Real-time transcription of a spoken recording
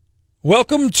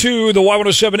Welcome to the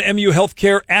Y107 MU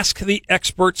Healthcare Ask the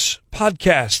Experts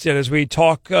podcast. And as we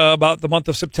talk about the month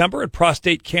of September at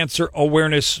Prostate Cancer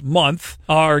Awareness Month,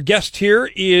 our guest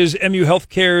here is MU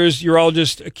Healthcare's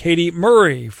urologist Katie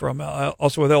Murray from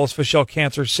also with Ellis Fischel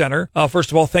Cancer Center.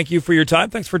 First of all, thank you for your time.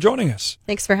 Thanks for joining us.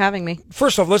 Thanks for having me.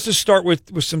 First off, let's just start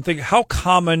with something. How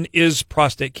common is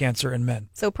prostate cancer in men?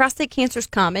 So prostate cancer is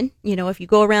common. You know, if you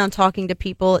go around talking to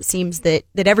people, it seems that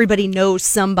everybody knows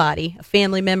somebody, a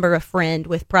family member, a friend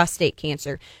with prostate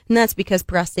cancer. And that's because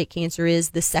prostate cancer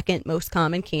is the second most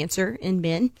common cancer in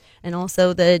men and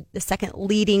also the second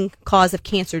leading cause of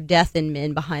cancer death in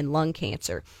men behind lung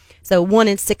cancer. So 1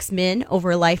 in 6 men over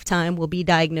a lifetime will be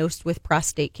diagnosed with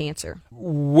prostate cancer.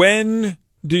 When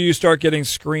do you start getting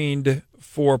screened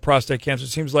for prostate cancer? It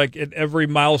seems like at every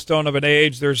milestone of an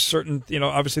age, there's certain,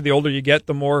 obviously the older you get,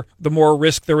 the more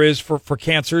risk there is for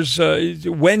cancers.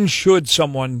 When should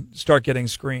someone start getting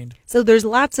screened? So there's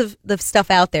lots of the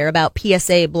stuff out there about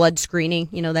PSA blood screening.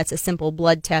 That's a simple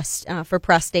blood test for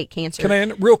prostate cancer. Can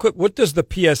I, real quick, what does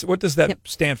that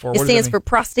stand for? It stands for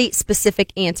prostate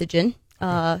specific antigen.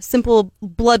 Simple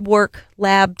blood work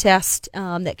lab test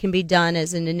that can be done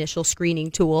as an initial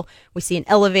screening tool. We see an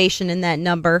elevation in that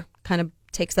number, kind of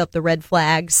takes up the red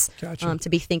flags. Gotcha. To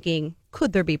be thinking,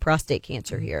 could there be prostate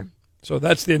cancer here? So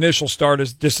that's the initial start,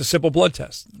 is just a simple blood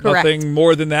test. Correct. Nothing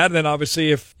more than that. And then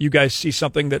obviously if you guys see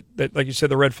something that like you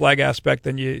said, the red flag aspect,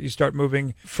 then you start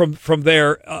moving from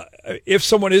there. If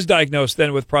someone is diagnosed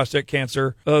then with prostate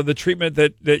cancer, the treatment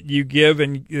that you give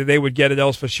and they would get at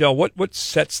Ellis Fischel, what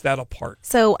sets that apart?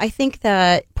 So I think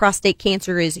that prostate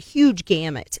cancer is a huge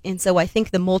gamut. And so I think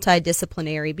the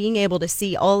multidisciplinary, being able to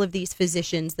see all of these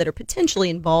physicians that are potentially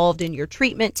involved in your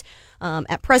treatment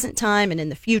at present time and in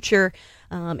the future,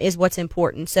 is what's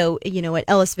important. So, at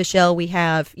Ellis Fischel, we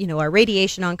have, our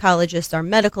radiation oncologist, our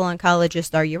medical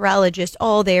oncologist, our urologist,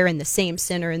 all there in the same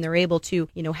center, and they're able to,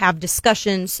 have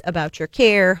discussions about your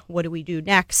care. What do we do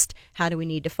next? How do we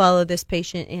need to follow this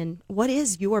patient? And what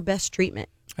is your best treatment?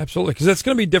 Absolutely, because that's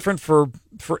going to be different for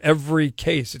every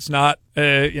case. It's not,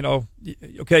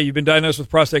 okay, you've been diagnosed with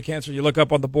prostate cancer. You look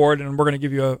up on the board, and we're going to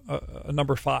give you a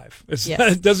number 5. Yes.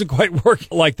 It doesn't quite work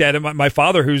like that. And my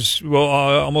father, who's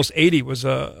almost 80, is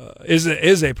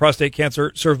a prostate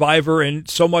cancer survivor, and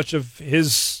so much of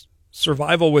his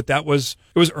survival with that was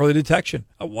early detection.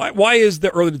 Why is the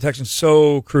early detection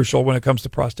so crucial when it comes to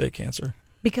prostate cancer?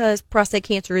 Because prostate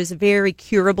cancer is a very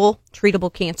curable,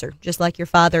 treatable cancer, just like your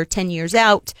father 10 years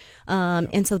out.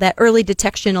 And so that early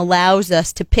detection allows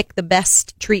us to pick the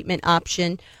best treatment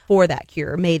option for that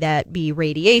cure. May that be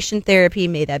radiation therapy,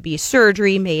 may that be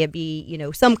surgery, may it be,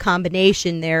 some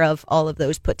combination there of all of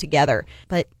those put together.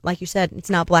 But like you said, it's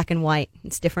not black and white.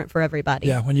 It's different for everybody.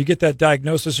 Yeah, when you get that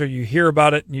diagnosis or you hear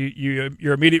about it, and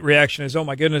your immediate reaction is, oh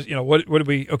my goodness, what do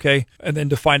we, okay. And then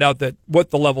to find out that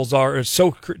what the levels are is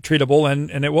so treatable,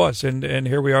 and it was. And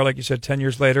here we are, like you said, 10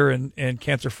 years later and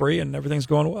cancer-free, and everything's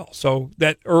going well. So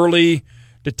that early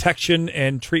detection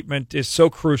and treatment is so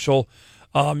crucial.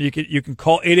 You can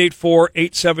call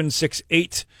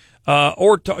 884-8768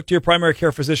 or talk to your primary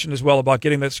care physician as well about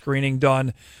getting that screening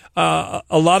done. A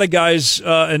lot of guys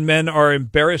and men are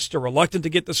embarrassed or reluctant to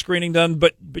get the screening done,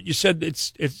 but you said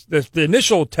it's the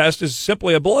initial test is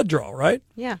simply a blood draw, right?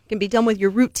 Yeah, it can be done with your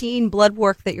routine blood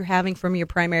work that you're having from your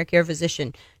primary care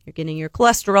physician. You're getting your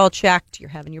cholesterol checked, you're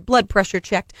having your blood pressure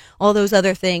checked, all those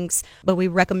other things. But we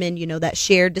recommend, that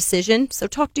shared decision. So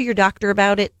talk to your doctor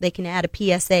about it. They can add a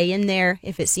PSA in there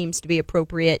if it seems to be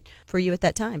appropriate for you at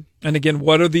that time. And again,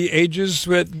 what are the ages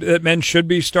that men should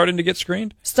be starting to get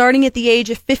screened? Starting at the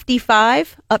age of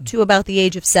 55 up to about the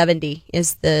age of 70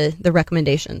 is the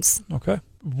recommendations. Okay.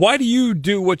 Why do you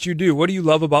do what you do? What do you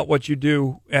love about what you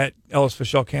do at Ellis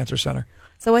Fischel Cancer Center?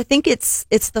 So I think it's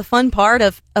the fun part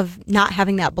of not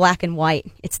having that black and white.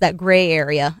 It's that gray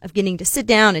area of getting to sit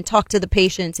down and talk to the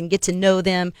patients and get to know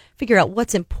them, figure out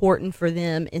what's important for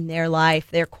them in their life,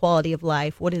 their quality of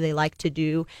life, what do they like to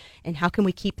do, and how can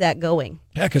we keep that going?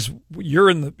 Yeah, because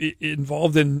you're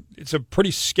involved in, it's a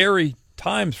pretty scary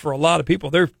times for a lot of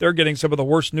people. They're getting some of the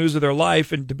worst news of their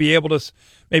life, and to be able to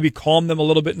maybe calm them a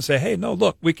little bit and say, hey, no,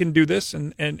 look, we can do this,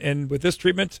 and with this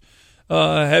treatment,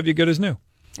 have you good as new.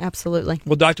 Absolutely.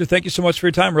 Well, doctor, thank you so much for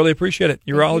your time. Really appreciate it.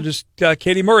 Urologist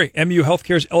Katie Murray, MU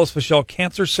Healthcare's Ellis Fischel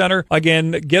Cancer Center.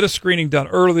 Again, get a screening done.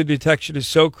 Early detection is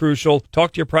so crucial.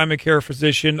 Talk to your primary care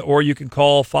physician, or you can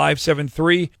call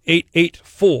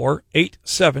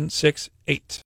 573-884-8768.